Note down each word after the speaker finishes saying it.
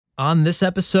On this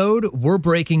episode, we're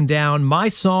breaking down my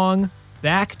song,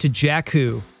 Back to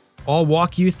Jakku. I'll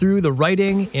walk you through the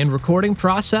writing and recording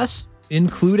process,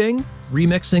 including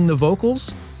remixing the vocals,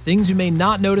 things you may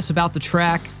not notice about the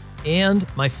track, and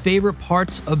my favorite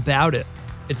parts about it.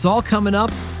 It's all coming up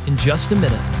in just a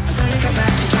minute. I'm gonna go back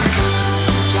to Jakku.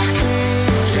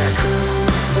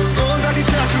 We're going back to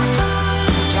Jakku.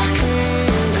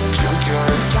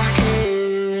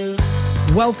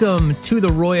 Welcome to the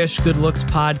Royish Good Looks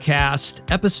podcast,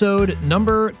 episode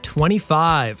number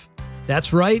 25.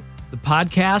 That's right, the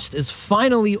podcast is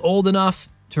finally old enough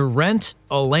to rent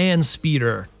a land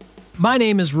speeder. My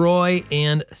name is Roy,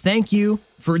 and thank you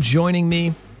for joining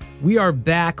me. We are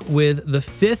back with the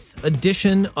 5th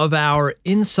edition of our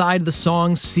Inside the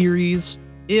Song series.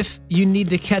 If you need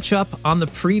to catch up on the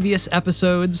previous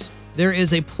episodes, there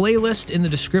is a playlist in the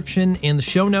description and the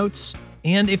show notes.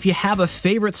 And if you have a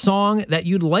favorite song that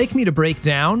you'd like me to break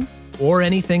down, or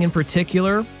anything in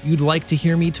particular you'd like to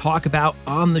hear me talk about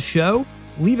on the show,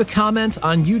 leave a comment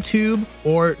on YouTube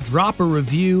or drop a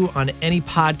review on any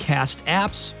podcast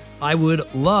apps. I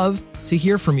would love to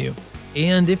hear from you.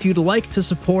 And if you'd like to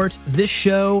support this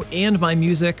show and my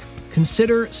music,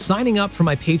 consider signing up for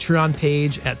my Patreon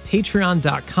page at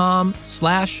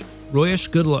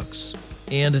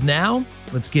patreon.com/royishgoodlooks. And now,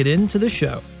 let's get into the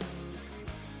show.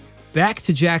 Back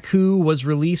to Jakku was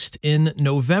released in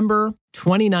November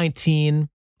 2019,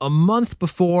 a month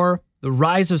before The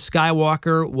Rise of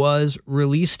Skywalker was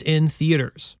released in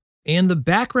theaters. And the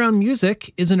background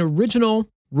music is an original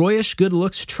Royish Good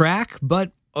Looks track,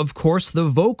 but of course, the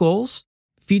vocals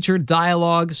featured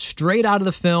dialogue straight out of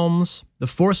the films The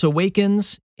Force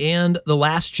Awakens and The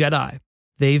Last Jedi.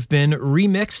 They've been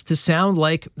remixed to sound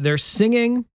like they're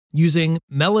singing using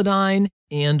Melodyne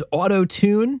and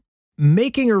auto-tune.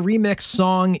 Making a remix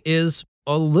song is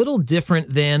a little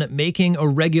different than making a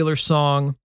regular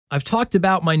song. I've talked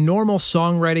about my normal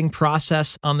songwriting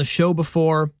process on the show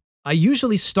before. I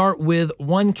usually start with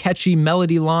one catchy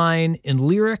melody line and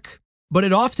lyric, but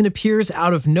it often appears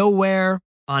out of nowhere,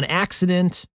 on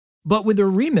accident. But with a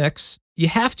remix, you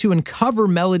have to uncover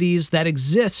melodies that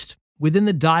exist within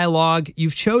the dialogue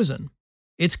you've chosen.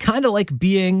 It's kind of like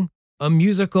being a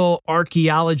musical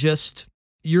archaeologist.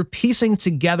 You're piecing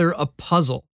together a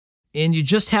puzzle, and you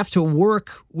just have to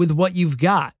work with what you've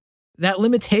got. That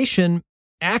limitation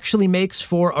actually makes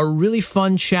for a really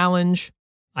fun challenge.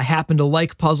 I happen to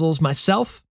like puzzles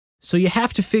myself, so you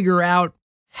have to figure out,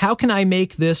 how can I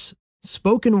make this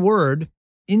spoken word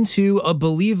into a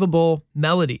believable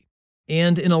melody?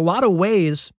 And in a lot of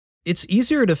ways, it's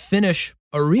easier to finish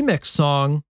a remix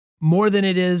song more than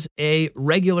it is a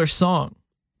regular song.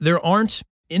 There aren't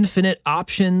infinite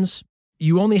options.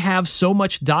 You only have so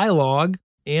much dialogue,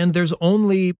 and there's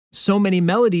only so many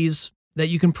melodies that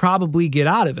you can probably get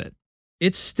out of it.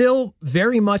 It's still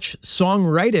very much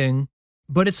songwriting,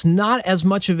 but it's not as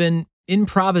much of an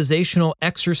improvisational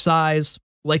exercise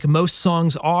like most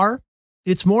songs are.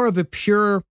 It's more of a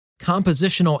pure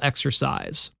compositional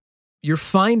exercise. You're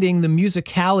finding the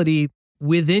musicality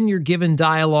within your given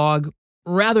dialogue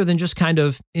rather than just kind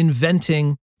of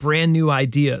inventing brand new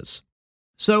ideas.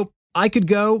 So I could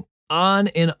go on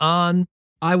and on.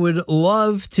 I would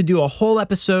love to do a whole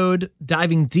episode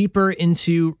diving deeper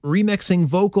into remixing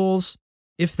vocals.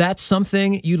 If that's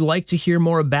something you'd like to hear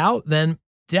more about, then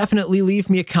definitely leave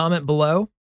me a comment below.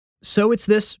 So it's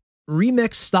this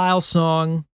remix style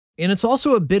song, and it's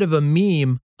also a bit of a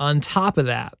meme on top of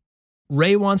that.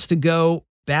 Rey wants to go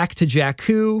back to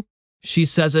Jakku. She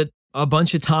says it a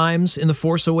bunch of times in The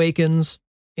Force Awakens,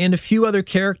 and a few other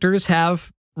characters have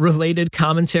related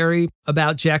commentary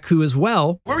about Jakku as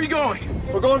well. Where are you going?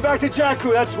 We're going back to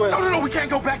Jakku, that's where. No, we can't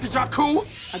go back to Jakku.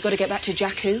 I've got to get back to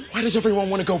Jakku. Why does everyone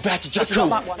want to go back to Jakku? It's not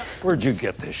that one. Where'd you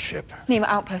get this ship? Name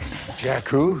outpost.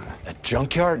 Jakku? A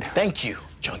junkyard? Thank you,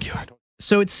 junkyard.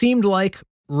 So it seemed like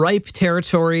ripe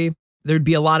territory. There'd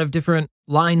be a lot of different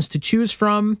lines to choose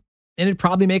from, and it'd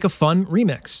probably make a fun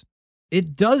remix.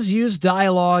 It does use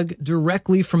dialogue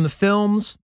directly from the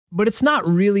films, but it's not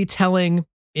really telling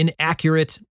an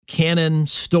accurate canon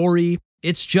story.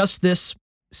 It's just this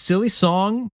silly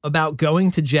song about going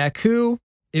to Jakku.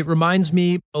 It reminds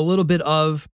me a little bit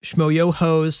of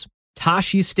Shmoyoho's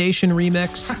Tashi Station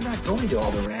remix. I'm not going to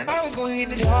Alderaan. I was going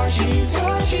into Tashi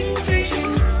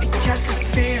Station. Just as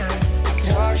fair.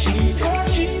 Tashi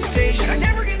Station. I'm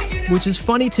never gonna get out. Which is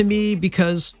funny to me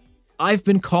because I've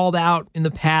been called out in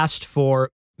the past for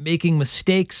making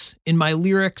mistakes in my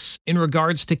lyrics in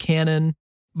regards to canon.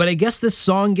 But I guess this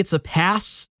song gets a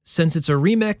pass since it's a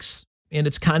remix and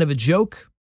it's kind of a joke.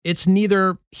 It's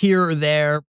neither here or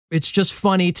there. It's just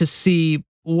funny to see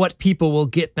what people will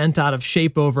get bent out of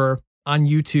shape over on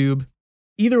YouTube.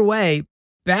 Either way,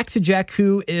 Back to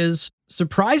Jakku is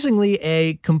surprisingly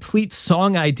a complete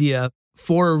song idea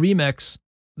for a remix.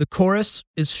 The chorus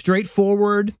is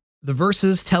straightforward. The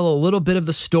verses tell a little bit of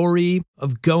the story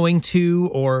of going to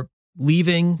or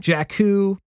leaving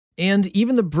Jakku, and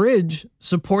even the bridge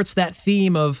supports that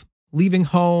theme of leaving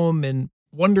home and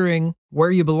wondering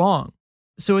where you belong.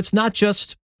 So it's not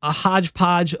just a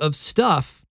hodgepodge of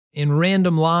stuff in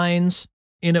random lines,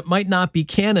 and it might not be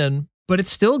canon, but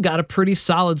it's still got a pretty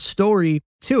solid story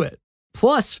to it.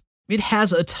 Plus, it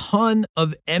has a ton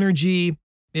of energy.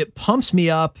 It pumps me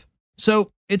up.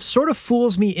 So it sort of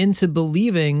fools me into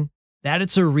believing that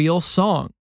it's a real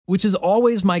song, which is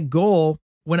always my goal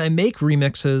when I make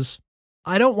remixes.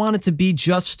 I don't want it to be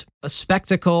just a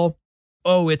spectacle.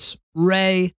 Oh, it's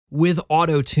Ray with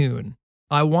auto-tune.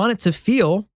 I want it to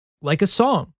feel like a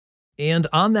song. And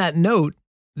on that note,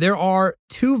 there are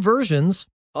two versions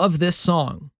of this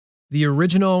song: the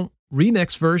original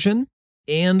remix version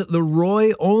and the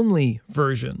Roy-only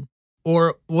version,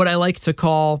 or what I like to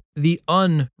call the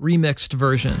unremixed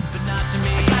version. But not for me.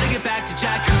 I gotta get back to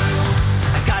Jakku.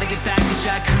 I gotta get back to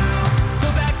Jakku.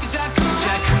 Go back to Jakku.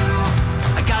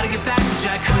 Jakku. I gotta get back to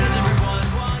Jakku. Does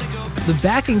everyone wanna go back? The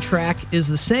backing track is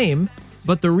the same,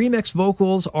 but the remix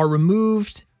vocals are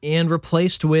removed and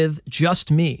replaced with just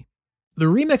me. The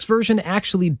remix version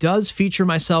actually does feature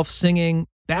myself singing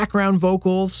background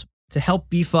vocals to help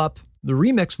beef up the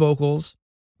remix vocals,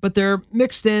 but they're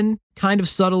mixed in kind of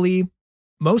subtly.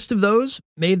 Most of those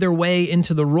made their way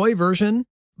into the Roy version,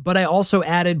 but I also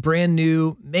added brand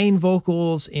new main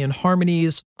vocals and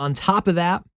harmonies on top of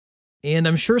that. And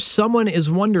I'm sure someone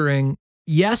is wondering,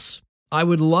 yes, I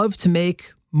would love to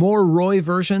make more Roy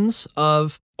versions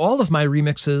of all of my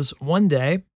remixes one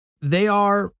day. They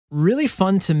are really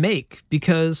fun to make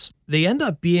because they end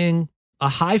up being a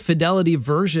high fidelity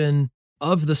version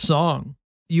of the song.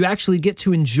 You actually get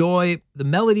to enjoy the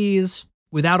melodies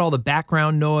without all the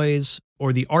background noise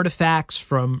or the artifacts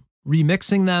from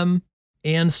remixing them.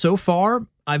 And so far,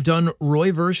 I've done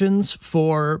Roy versions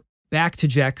for Back to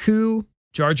Jakku,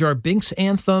 Jar Jar Binks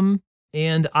Anthem,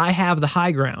 and I Have the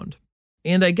High Ground.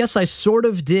 And I guess I sort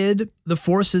of did The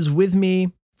Force Is With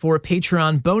Me for a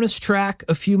Patreon bonus track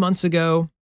a few months ago,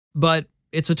 but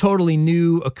it's a totally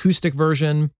new acoustic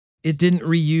version. It didn't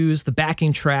reuse the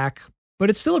backing track, but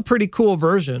it's still a pretty cool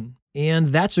version. And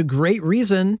that's a great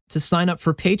reason to sign up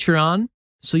for Patreon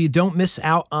so you don't miss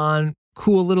out on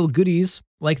cool little goodies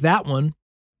like that one.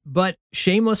 But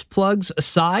shameless plugs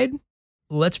aside,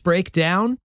 let's break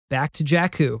down Back to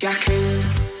Jakku.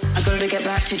 Jakku, I gotta get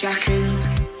back to Jakku.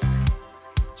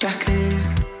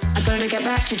 Jakku, I gotta get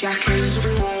back to Jakku. Does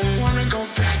everyone wanna go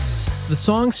back? The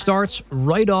song starts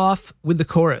right off with the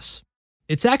chorus.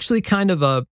 It's actually kind of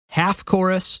a half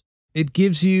chorus. It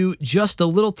gives you just a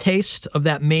little taste of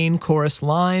that main chorus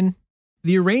line.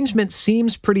 The arrangement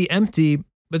seems pretty empty,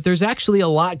 but there's actually a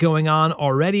lot going on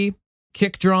already.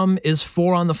 Kick drum is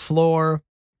 4 on the floor.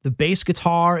 The bass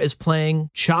guitar is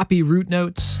playing choppy root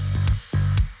notes.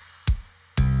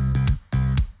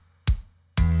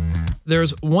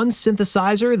 There's one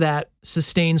synthesizer that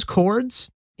sustains chords,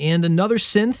 and another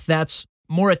synth that's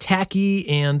more attacky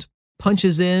and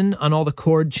punches in on all the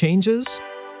chord changes.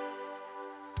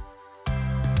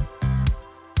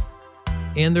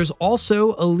 And there's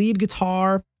also a lead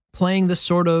guitar playing this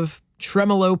sort of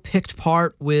tremolo picked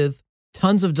part with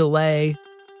tons of delay.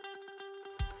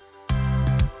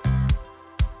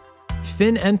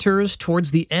 Finn enters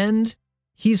towards the end.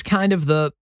 He's kind of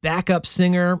the backup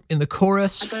singer in the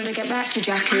chorus, I gotta get back to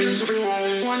Jakku. Does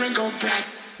everyone wanna go back?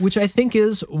 which I think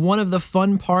is one of the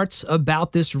fun parts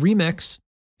about this remix.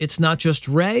 It's not just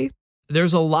Ray.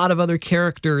 There's a lot of other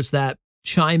characters that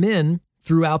chime in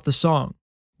throughout the song.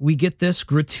 We get this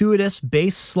gratuitous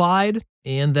bass slide,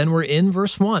 and then we're in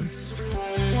verse 1. Does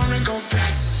everyone wanna go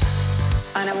back?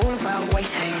 I know all about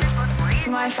waiting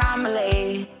for my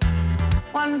family.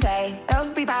 One day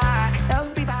they'll be back,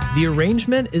 they'll be back. The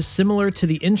arrangement is similar to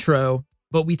the intro,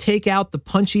 but we take out the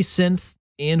punchy synth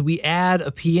and we add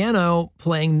a piano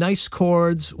playing nice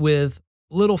chords with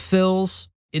little fills.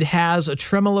 It has a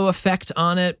tremolo effect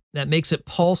on it that makes it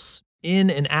pulse in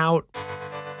and out.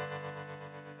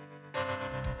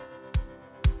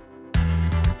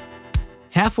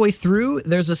 Halfway through,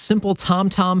 there's a simple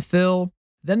tom-tom fill.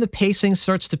 Then the pacing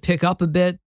starts to pick up a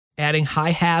bit, adding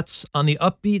hi-hats on the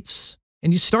upbeats,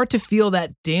 and you start to feel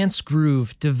that dance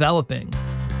groove developing.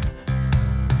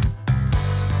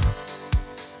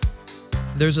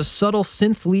 There's a subtle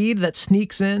synth lead that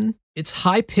sneaks in. It's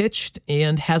high-pitched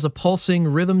and has a pulsing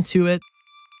rhythm to it.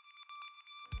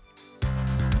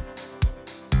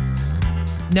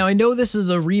 Now, I know this is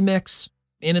a remix,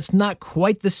 and it's not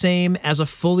quite the same as a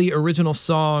fully original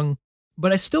song,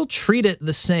 but I still treat it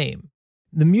the same.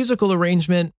 The musical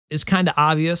arrangement is kind of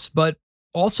obvious, but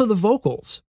also the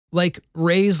vocals. Like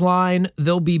Ray's line,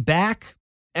 "They'll be back,"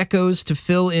 echoes to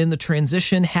fill in the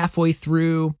transition halfway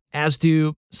through, as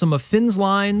do some of Finn's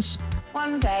lines.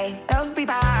 One day they'll be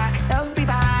back, they'll be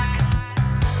back.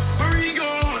 Where are you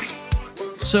going?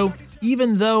 So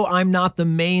even though I'm not the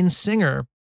main singer,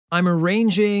 I'm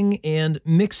arranging and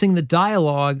mixing the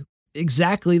dialogue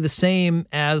exactly the same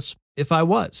as if I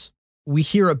was. We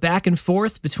hear a back and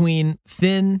forth between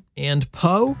Finn and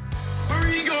Poe. Where are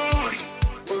you going?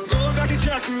 We're going back to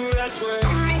Jakku, that's where.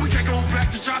 No, we can't go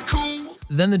back to Jakku.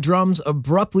 Then the drums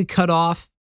abruptly cut off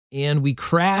and we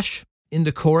crash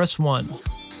into chorus 1.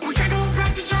 We can't go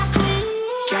back to Jakku.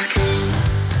 Jakku,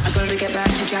 I gotta get back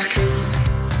to Jakku.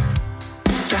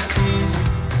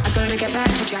 Jakku, I gotta get back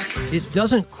to Jakku. It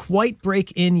doesn't quite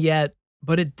break in yet,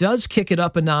 but it does kick it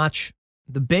up a notch.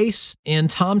 The bass and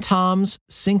tom-toms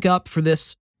sync up for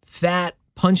this fat,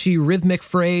 punchy rhythmic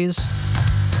phrase.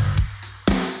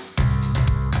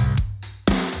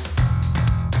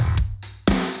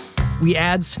 We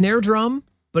add snare drum,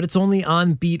 but it's only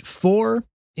on beat 4,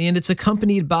 and it's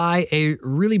accompanied by a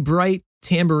really bright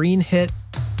tambourine hit.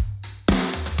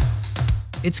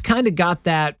 It's kind of got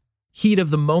that heat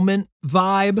of the moment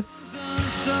vibe.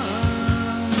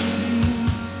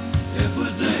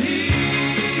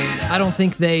 I don't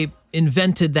think they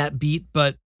invented that beat,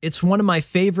 but it's one of my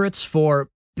favorites for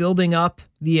building up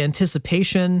the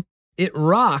anticipation. It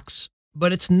rocks,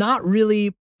 but it's not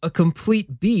really a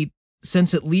complete beat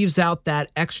since it leaves out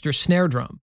that extra snare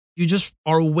drum. You just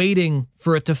are waiting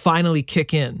for it to finally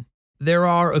kick in. There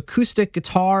are acoustic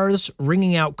guitars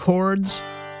ringing out chords.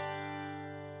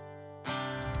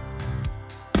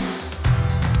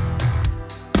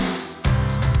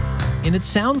 And it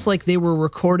sounds like they were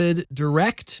recorded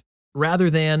direct rather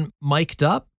than mic'd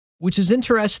up, which is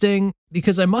interesting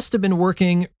because I must have been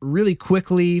working really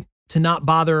quickly to not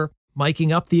bother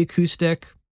miking up the acoustic.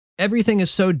 Everything is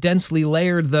so densely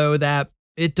layered, though, that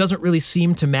it doesn't really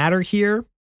seem to matter here.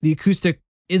 The acoustic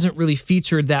isn't really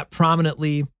featured that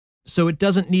prominently, so it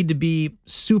doesn't need to be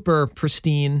super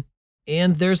pristine.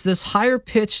 And there's this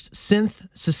higher-pitched synth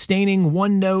sustaining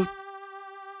one note.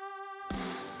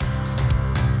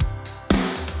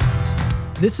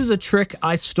 This is a trick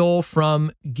I stole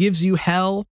from Gives You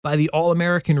Hell by the All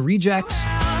American Rejects.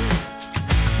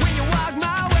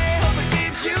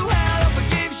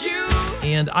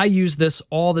 And I use this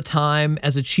all the time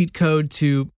as a cheat code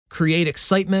to create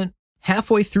excitement.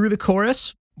 Halfway through the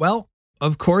chorus, well,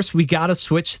 of course, we gotta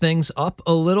switch things up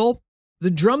a little.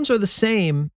 The drums are the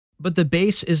same, but the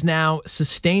bass is now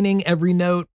sustaining every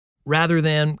note rather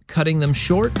than cutting them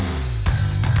short.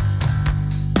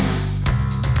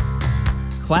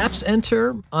 Claps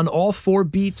enter on all 4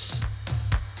 beats.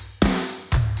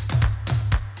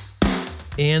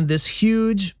 And this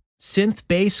huge synth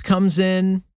bass comes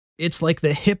in. It's like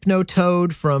the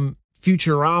Hypnotoad from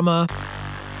Futurama.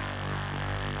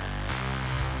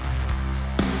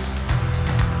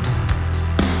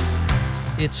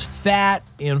 It's fat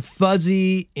and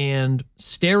fuzzy and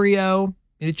stereo.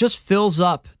 It just fills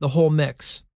up the whole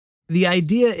mix. The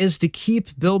idea is to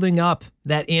keep building up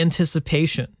that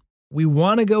anticipation. We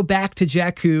want to go back to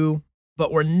Jakku,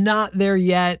 but we're not there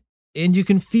yet, and you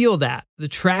can feel that. The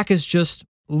track is just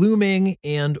looming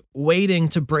and waiting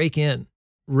to break in.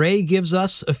 Ray gives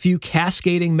us a few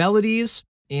cascading melodies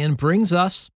and brings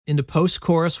us into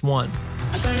post-chorus 1.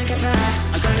 I gotta get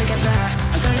back, I gotta get back,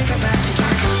 I gotta get back to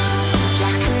Jakku,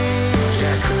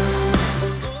 Jakku,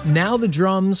 Jakku. Now the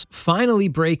drums finally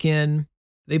break in.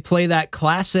 They play that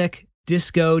classic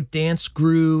disco dance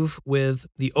groove with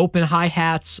the open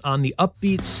hi-hats on the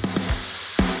upbeats.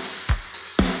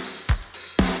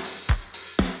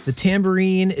 The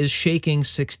tambourine is shaking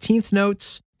 16th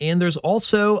notes, and there's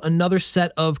also another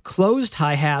set of closed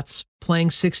hi-hats playing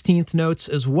 16th notes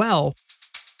as well.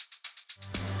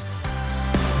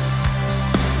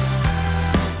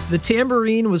 The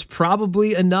tambourine was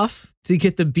probably enough to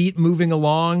get the beat moving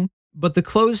along, but the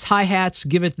closed hi-hats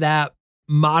give it that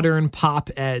modern pop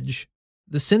edge.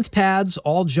 The synth pads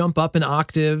all jump up an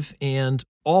octave and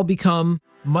all become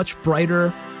much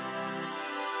brighter.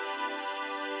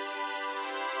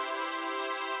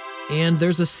 And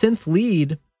there's a synth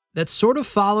lead that sort of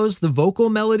follows the vocal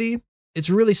melody. It's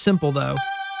really simple though.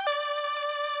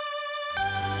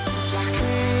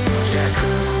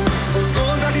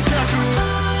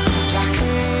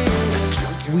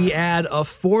 We add a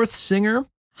 4th singer,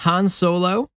 Han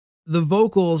Solo. The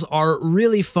vocals are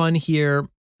really fun here.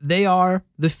 They are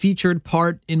the featured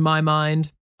part in my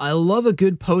mind. I love a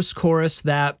good post-chorus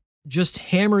that just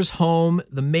hammers home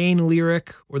the main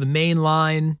lyric or the main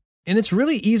line, and it's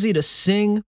really easy to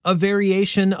sing a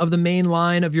variation of the main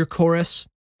line of your chorus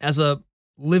as a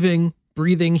living,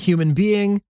 breathing human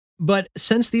being. But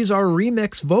since these are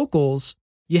remix vocals,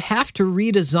 you have to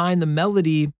redesign the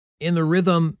melody and the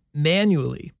rhythm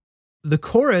manually. The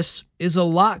chorus is a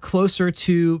lot closer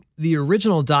to the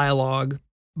original dialogue,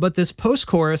 but this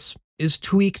post-chorus is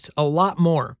tweaked a lot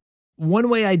more. One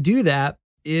way I do that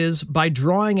is by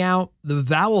drawing out the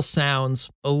vowel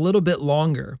sounds a little bit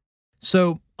longer.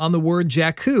 So on the word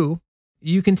Jakku,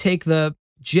 you can take the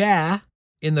ja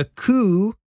and the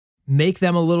ku, make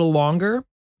them a little longer,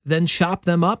 then chop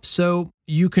them up so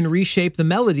you can reshape the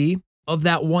melody of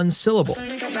that one syllable.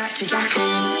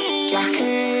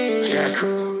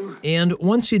 And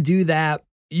once you do that,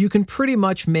 you can pretty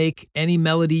much make any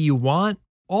melody you want.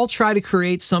 I'll try to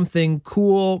create something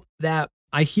cool that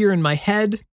I hear in my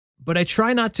head, but I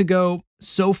try not to go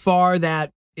so far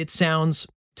that it sounds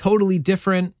totally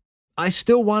different. I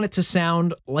still want it to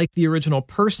sound like the original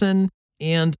person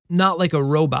and not like a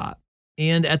robot.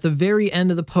 And at the very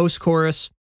end of the post-chorus,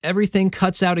 everything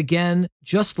cuts out again,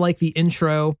 just like the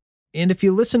intro. And if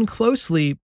you listen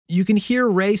closely, you can hear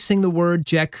Ray sing the word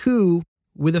Jakku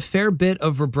with a fair bit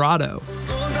of vibrato.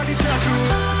 Going back to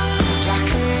Jakku.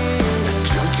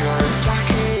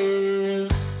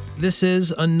 This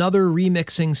is another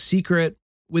remixing secret.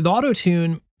 With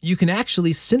autotune, you can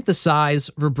actually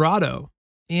synthesize vibrato.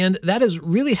 And that is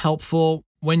really helpful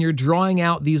when you're drawing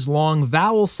out these long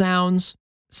vowel sounds.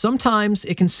 Sometimes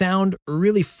it can sound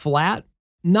really flat,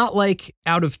 not like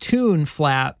out of tune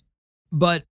flat,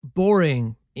 but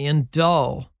boring and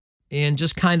dull and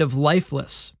just kind of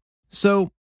lifeless. So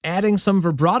adding some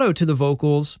vibrato to the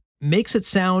vocals makes it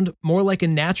sound more like a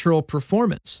natural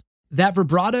performance. That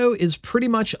vibrato is pretty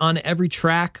much on every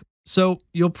track, so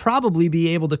you'll probably be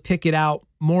able to pick it out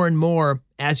more and more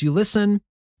as you listen,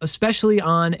 especially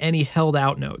on any held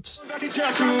out notes. Back to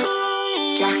Jakku.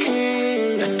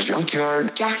 The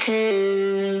junkyard.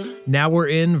 Now we're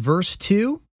in verse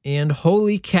 2, and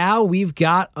holy cow, we've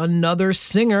got another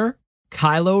singer,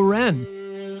 Kylo Ren.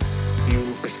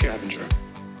 You a scavenger.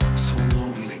 So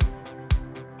lonely.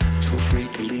 Too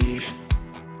afraid to leave.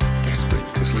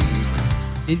 Desperate to sleep.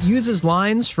 It uses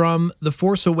lines from The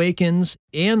Force Awakens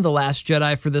and The Last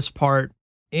Jedi for this part,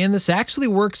 and this actually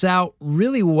works out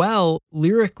really well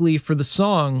lyrically for the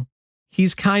song.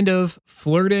 He's kind of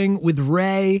flirting with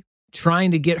Rey,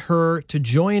 trying to get her to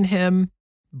join him,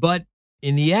 but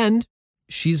in the end,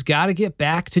 she's got to get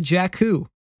back to Jakku.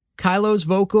 Kylo's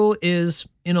vocal is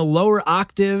in a lower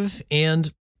octave,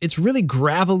 and it's really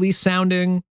gravelly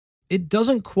sounding. It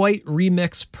doesn't quite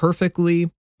remix perfectly,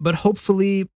 but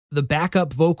hopefully the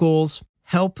backup vocals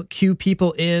help cue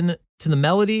people in to the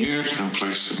melody. There's no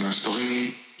place in our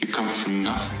story. You come from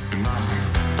nothing to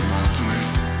nothing. Not to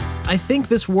me. I think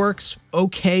this works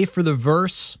okay for the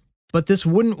verse, but this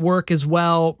wouldn't work as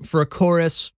well for a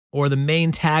chorus or the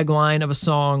main tagline of a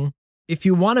song. If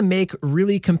you want to make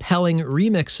really compelling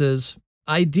remixes,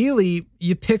 ideally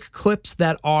you pick clips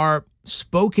that are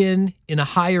spoken in a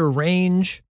higher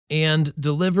range and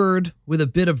delivered with a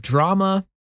bit of drama.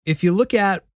 If you look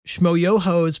at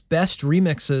Shmoyoho's best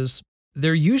remixes,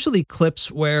 they're usually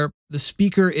clips where the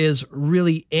speaker is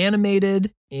really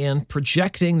animated and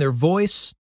projecting their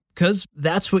voice, because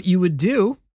that's what you would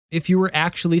do if you were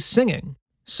actually singing.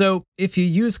 So if you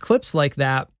use clips like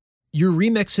that, your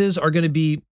remixes are going to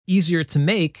be easier to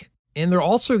make, and they're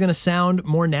also going to sound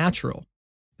more natural.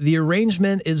 The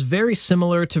arrangement is very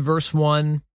similar to verse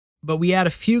 1, but we add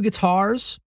a few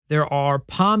guitars. There are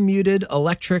palm-muted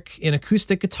electric and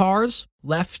acoustic guitars,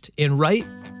 left and right.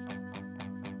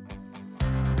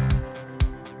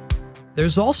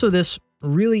 There's also this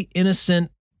really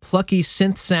innocent, plucky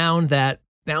synth sound that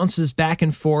bounces back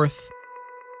and forth.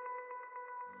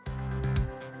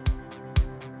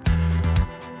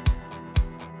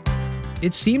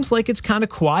 It seems like it's kind of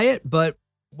quiet, but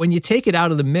when you take it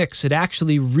out of the mix, it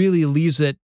actually really leaves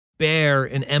it bare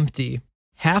and empty.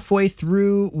 Halfway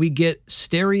through, we get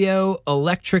stereo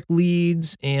electric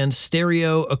leads and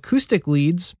stereo acoustic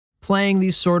leads playing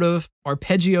these sort of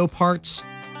arpeggio parts.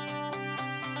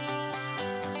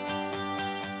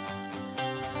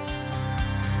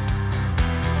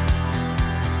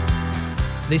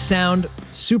 They sound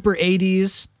super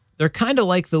 80s. They're kind of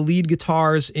like the lead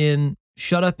guitars in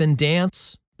Shut Up and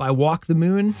Dance by Walk the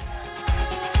Moon.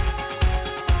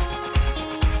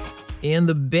 And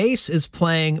the bass is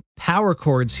playing power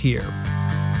chords here.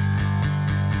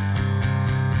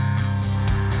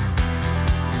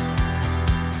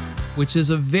 Which is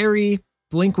a very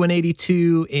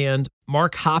Blink-182 and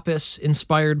Mark Hoppus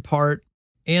inspired part.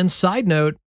 And side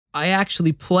note, I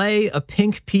actually play a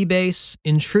pink P bass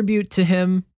in tribute to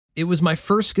him. It was my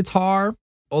first guitar,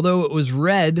 although it was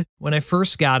red when I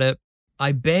first got it.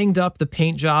 I banged up the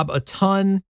paint job a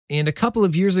ton, and a couple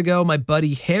of years ago, my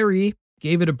buddy Harry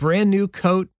gave it a brand new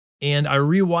coat, and I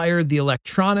rewired the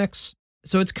electronics.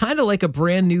 So it's kind of like a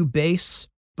brand new bass,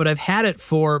 but I've had it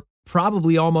for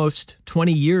probably almost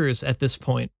 20 years at this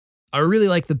point. I really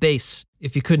like the bass,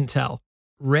 if you couldn't tell.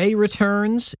 Ray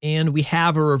returns, and we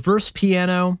have a reverse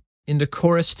piano into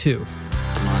chorus 2.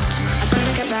 I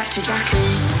gotta get back to Jakku.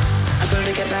 I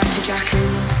gotta get back to Jakku.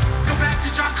 Go back to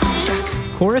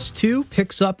Jakku. Chorus 2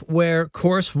 picks up where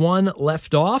chorus 1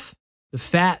 left off. The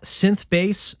fat synth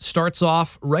bass starts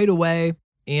off right away,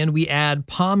 and we add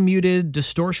palm-muted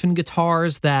distortion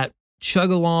guitars that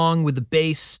chug along with the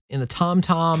bass and the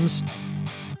tom-toms.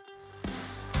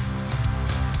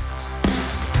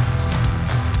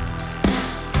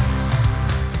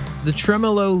 The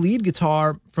tremolo lead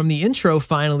guitar from the intro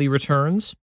finally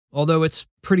returns, although it's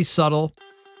pretty subtle.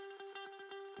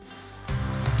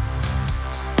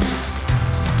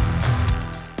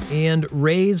 And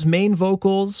Ray's main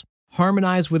vocals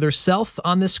harmonize with herself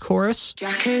on this chorus.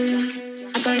 Jakku,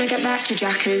 I gotta get back to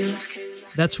Jakku.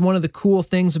 That's one of the cool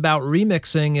things about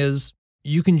remixing is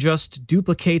you can just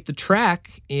duplicate the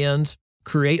track and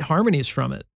create harmonies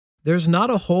from it. There's not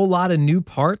a whole lot of new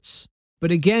parts,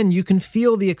 but again, you can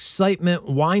feel the excitement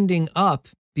winding up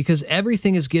because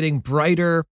everything is getting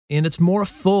brighter and it's more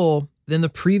full than the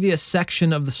previous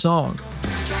section of the song.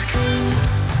 Jakku,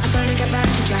 I gotta get back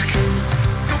to Jakku.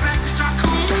 Go back to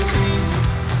Jakku.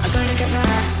 Jakku, I gotta get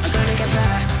back. I gotta get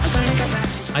back. I gotta get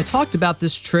back to Jakku. I talked about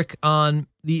this trick on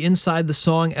the Inside the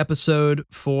Song episode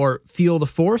for Feel the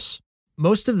Force.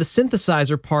 Most of the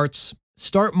synthesizer parts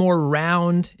start more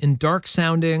round and dark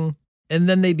sounding, and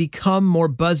then they become more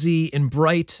buzzy and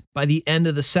bright by the end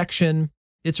of the section.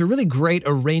 It's a really great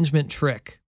arrangement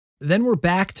trick. Then we're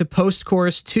back to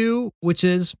post-chorus 2, which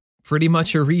is pretty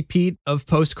much a repeat of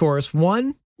post-chorus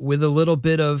 1 with a little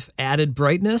bit of added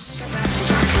brightness.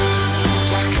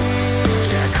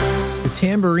 The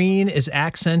tambourine is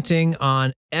accenting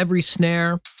on every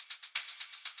snare.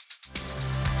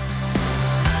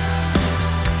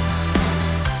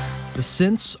 The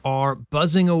synths are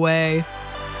buzzing away.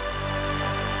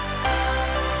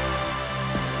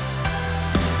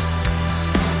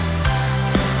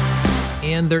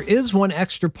 And there is one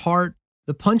extra part.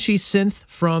 The punchy synth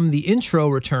from the intro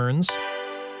returns.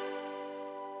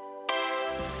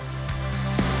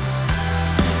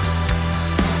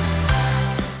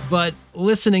 But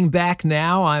listening back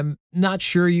now, I'm not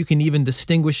sure you can even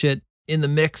distinguish it in the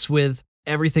mix with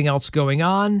everything else going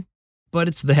on, but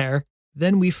it's there.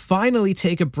 Then we finally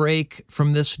take a break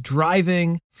from this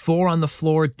driving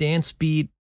 4-on-the-floor dance beat.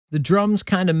 The drums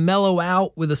kind of mellow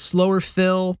out with a slower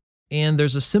fill, and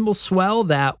there's a cymbal swell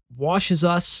that washes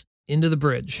us into the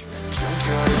bridge.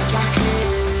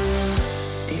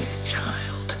 Dear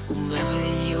child,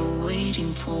 whomever you're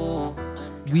waiting for.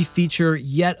 We feature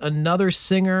yet another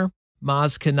singer,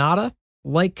 Maz Kanata.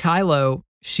 Like Kylo,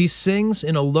 she sings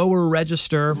in a lower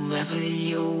register. Whomever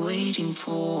you're waiting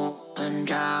for.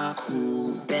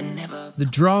 Jakku, never. The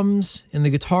drums and the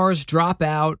guitars drop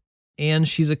out, and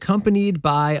she's accompanied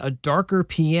by a darker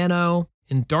piano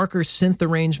and darker synth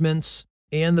arrangements,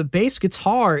 and the bass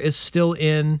guitar is still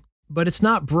in, but it's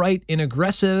not bright and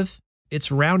aggressive.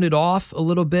 It's rounded off a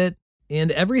little bit, and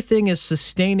everything is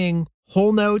sustaining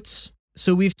whole notes,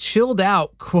 so we've chilled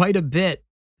out quite a bit.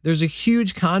 There's a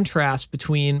huge contrast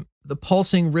between the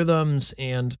pulsing rhythms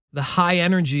and the high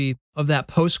energy of that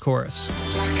post-chorus.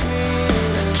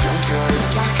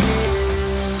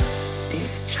 Dear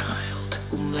child,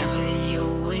 whomever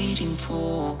you're waiting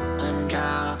for,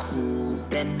 Jakku,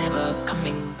 they're never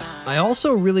coming back. I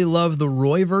also really love the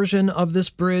Roy version of this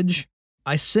bridge.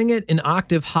 I sing it an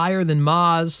octave higher than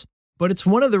Maz, but it's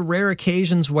one of the rare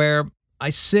occasions where I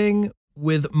sing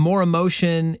with more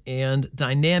emotion and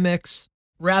dynamics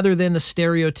rather than the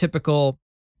stereotypical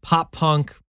pop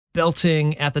punk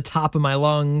belting at the top of my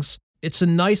lungs. It's a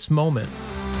nice moment.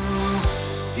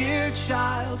 Dear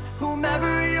child,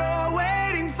 whomever you're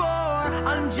waiting for,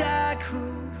 on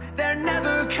Jakku, they're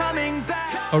never coming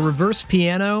back. A reverse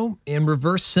piano and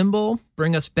reverse cymbal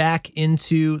bring us back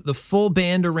into the full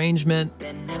band arrangement.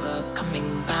 They're never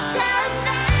coming back.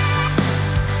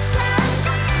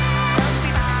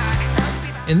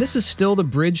 And this is still the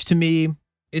bridge to me.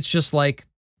 It's just like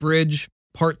bridge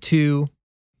part 2.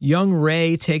 Young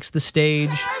Ray takes the stage.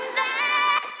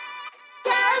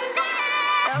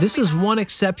 This is one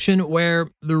exception where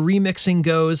the remixing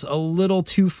goes a little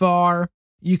too far.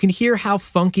 You can hear how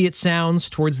funky it sounds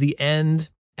towards the end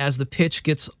as the pitch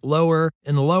gets lower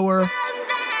and lower.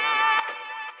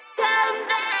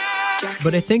 Jakku.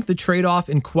 But I think the trade-off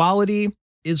in quality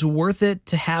is worth it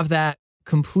to have that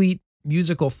complete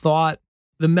musical thought.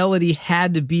 The melody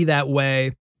had to be that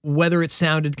way, whether it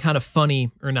sounded kind of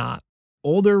funny or not.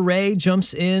 Older Ray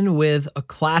jumps in with a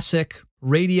classic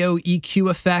radio EQ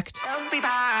effect. Don't be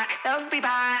back, don't be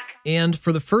back. And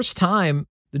for the first time,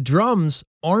 the drums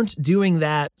aren't doing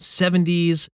that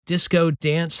 70s disco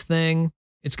dance thing.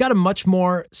 It's got a much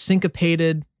more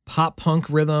syncopated pop punk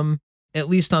rhythm, at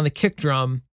least on the kick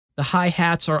drum. The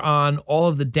hi-hats are on all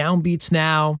of the downbeats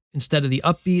now instead of the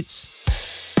upbeats.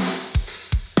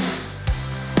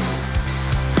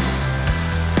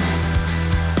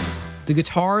 The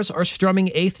guitars are strumming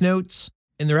eighth notes,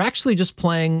 and they're actually just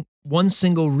playing one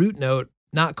single root note,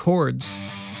 not chords.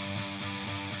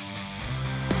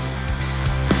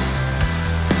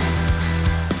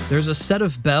 There's a set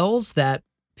of bells that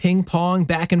ping-pong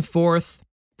back and forth,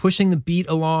 pushing the beat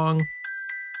along.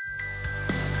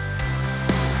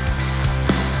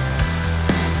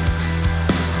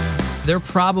 They're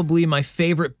probably my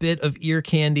favorite bit of ear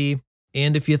candy,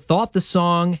 and if you thought the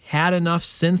song had enough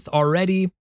synth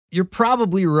already, you're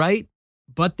probably right,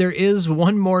 but there is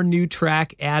one more new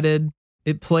track added.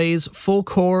 It plays full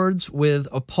chords with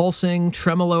a pulsing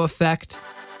tremolo effect.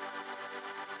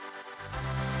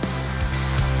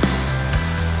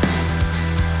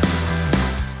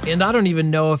 And I don't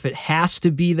even know if it has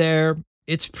to be there.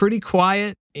 It's pretty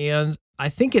quiet, and I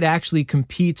think it actually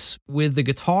competes with the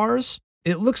guitars.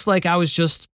 It looks like I was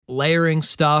just layering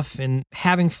stuff and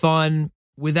having fun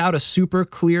without a super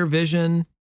clear vision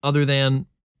other than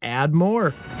add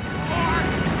more.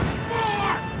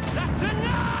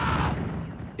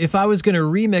 If I was going to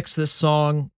remix this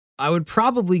song, I would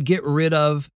probably get rid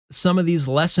of some of these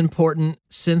less important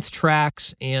synth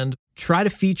tracks and try to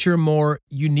feature more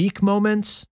unique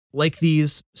moments like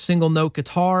these single note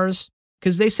guitars,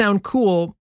 because they sound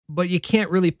cool, but you can't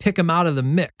really pick them out of the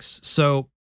mix. So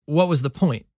what was the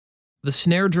point? The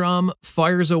snare drum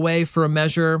fires away for a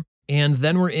measure, and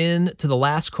then we're in to the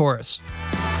last chorus.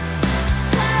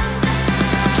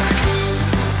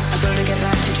 I'm gonna get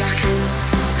back to Jakku.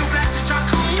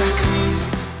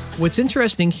 Jakku. What's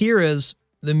interesting here is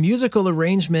the musical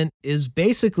arrangement is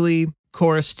basically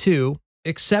chorus 2,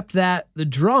 except that the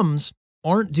drums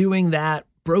aren't doing that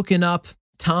broken up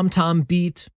tom-tom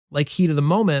beat like Heat of the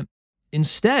Moment.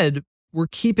 Instead, we're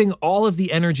keeping all of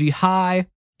the energy high,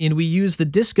 and we use the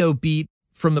disco beat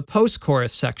from the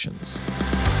post-chorus sections.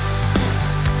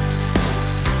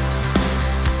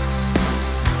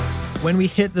 When we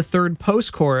hit the third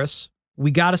post-chorus,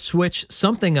 we gotta switch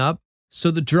something up,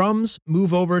 so the drums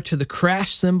move over to the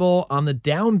crash cymbal on the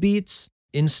downbeats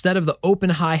instead of the open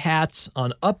hi-hats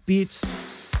on upbeats.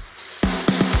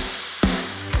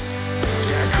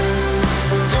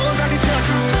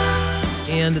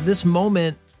 And this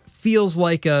moment feels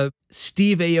like a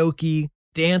Steve Aoki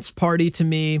dance party to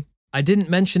me. I didn't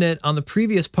mention it on the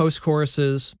previous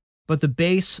post-choruses, but the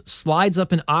bass slides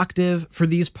up an octave for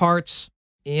these parts,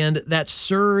 and that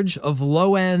surge of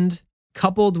low end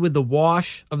coupled with the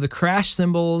wash of the crash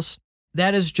cymbals,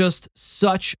 that is just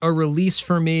such a release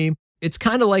for me. It's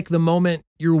kind of like the moment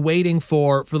you're waiting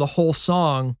for the whole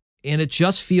song, and it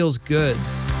just feels good.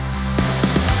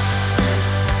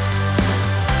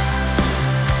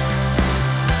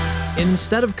 And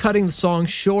instead of cutting the song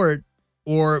short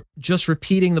or just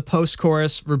repeating the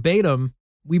post-chorus verbatim,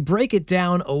 we break it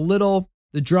down a little.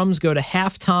 The drums go to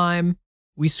halftime.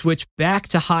 We switch back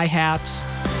to hi-hats.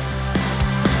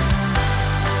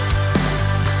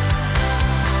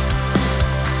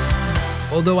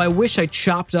 Although I wish I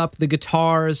chopped up the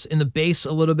guitars and the bass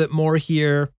a little bit more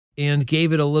here and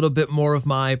gave it a little bit more of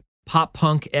my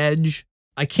pop-punk edge.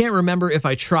 I can't remember if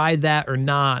I tried that or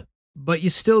not, but you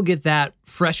still get that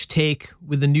fresh take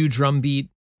with the new drum beat.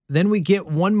 Then we get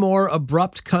one more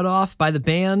abrupt cutoff by the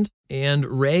band, and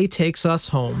Ray takes us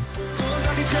home.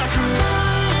 I'm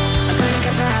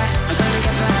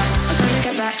gonna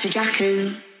get back to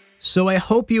Jakku. So I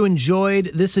hope you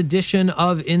enjoyed this edition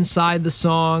of Inside the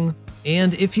Song.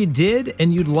 And if you did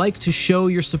and you'd like to show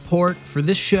your support for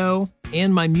this show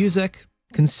and my music,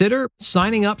 consider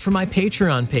signing up for my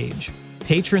Patreon page.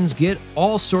 Patrons get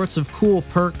all sorts of cool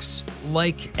perks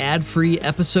like ad-free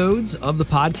episodes of the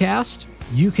podcast.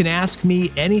 You can ask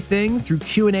me anything through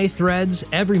Q&A threads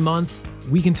every month.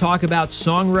 We can talk about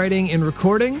songwriting and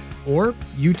recording or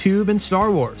YouTube and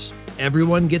Star Wars.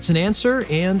 Everyone gets an answer,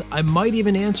 and I might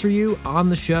even answer you on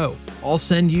the show. I'll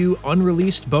send you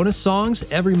unreleased bonus songs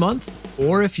every month,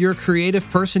 or if you're a creative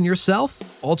person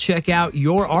yourself, I'll check out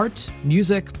your art,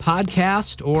 music,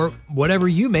 podcast, or whatever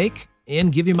you make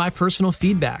and give you my personal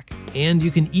feedback. And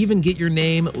you can even get your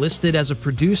name listed as a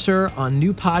producer on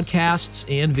new podcasts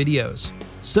and videos.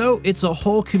 So it's a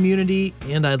whole community,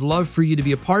 and I'd love for you to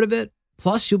be a part of it.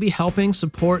 Plus, you'll be helping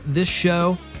support this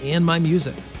show and my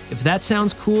music. If that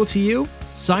sounds cool to you,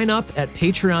 sign up at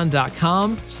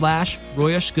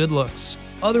patreon.com/RoyishGoodLooks.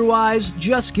 Otherwise,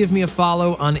 just give me a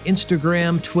follow on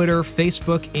Instagram, Twitter,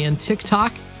 Facebook, and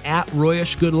TikTok at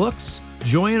RoyishGoodLooks.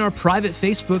 Join our private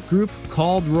Facebook group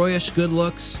called Royish Good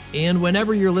Looks. And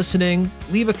whenever you're listening,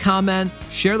 leave a comment,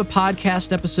 share the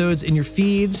podcast episodes in your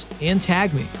feeds, and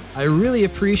tag me. I really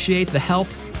appreciate the help.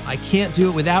 I can't do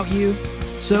it without you.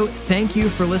 So thank you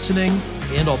for listening,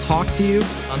 and I'll talk to you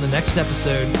on the next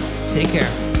episode. Take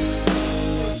care.